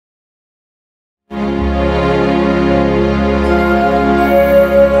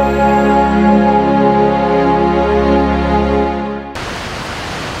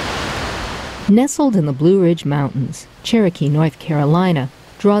Nestled in the Blue Ridge Mountains, Cherokee, North Carolina,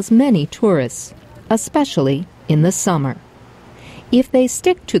 draws many tourists, especially in the summer. If they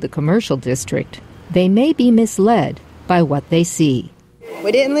stick to the commercial district, they may be misled by what they see.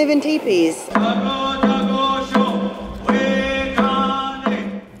 We didn't live in teepees.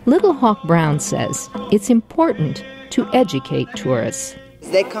 Little Hawk Brown says it's important to educate tourists.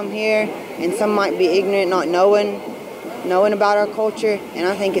 They come here, and some might be ignorant, not knowing about our culture, and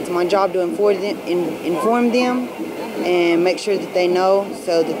I think it's my job to inform them and make sure that they know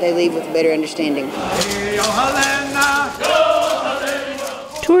so that they leave with a better understanding.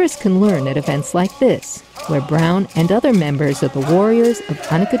 Tourists can learn at events like this, where Brown and other members of the Warriors of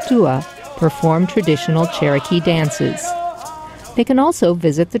Anakatua perform traditional Cherokee dances. They can also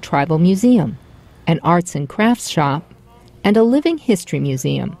visit the Tribal Museum, an arts and crafts shop, and a living history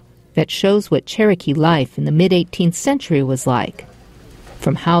museum that shows what Cherokee life in the mid-18th century was like,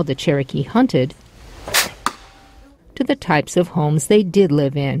 from how the Cherokee hunted to the types of homes they did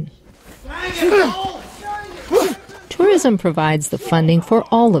live in. Tourism provides the funding for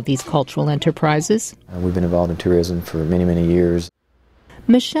all of these cultural enterprises. We've been involved in tourism for many, many years.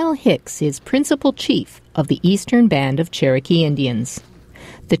 Michelle Hicks is principal chief of the Eastern Band of Cherokee Indians.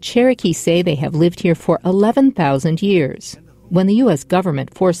 The Cherokee say they have lived here for 11,000 years. When the U.S.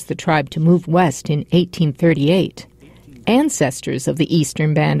 government forced the tribe to move west in 1838, ancestors of the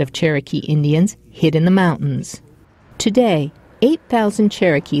Eastern Band of Cherokee Indians hid in the mountains. Today, 8,000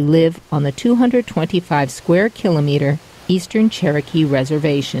 Cherokee live on the 225-square-kilometer Eastern Cherokee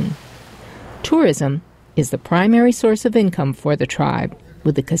Reservation. Tourism is the primary source of income for the tribe,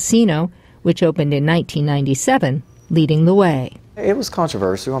 with the casino, which opened in 1997, leading the way. It was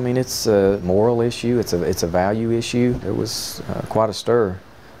controversial. I mean, it's a moral issue. It's a value issue. It was quite a stir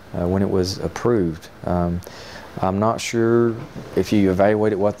when it was approved. I'm not sure if you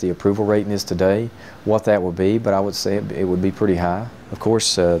evaluated what the approval rating is today, what that would be, but I would say it would be pretty high. Of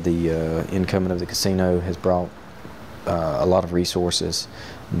course, the income of the casino has brought a lot of resources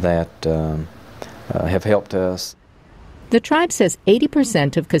that have helped us. The tribe says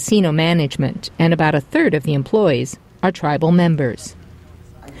 80% of casino management and about a third of the employees are tribal members.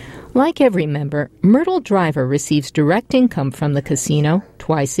 Like every member, Myrtle Driver receives direct income from the casino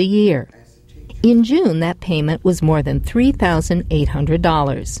twice a year. In June, that payment was more than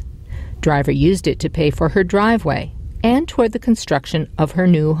 $3,800. Driver used it to pay for her driveway and toward the construction of her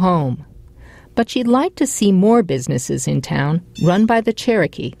new home. But she'd like to see more businesses in town run by the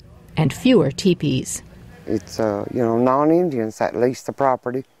Cherokee and fewer teepees. It's, non-Indians that lease the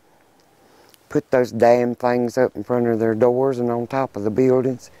property, put those damn things up in front of their doors and on top of the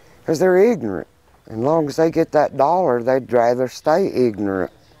buildings, because they're ignorant. As long as they get that dollar, they'd rather stay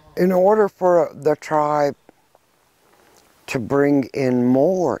ignorant. In order for the tribe to bring in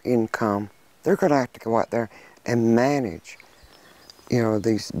more income, they're going to have to go out there and manage,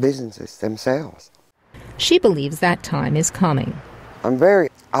 these businesses themselves. She believes that time is coming. I'm very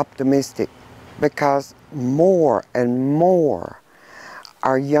optimistic because more and more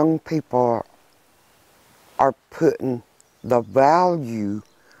our young people are putting the value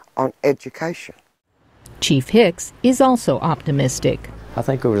on education. Chief Hicks is also optimistic. I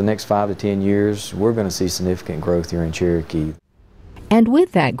think over the next 5 to 10 years, we're going to see significant growth here in Cherokee. And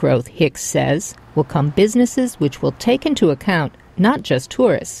with that growth, Hicks says, will come businesses which will take into account not just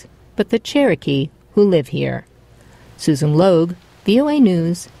tourists, but the Cherokee who live here. Susan Logue, VOA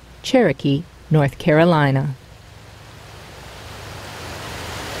News, Cherokee, North Carolina.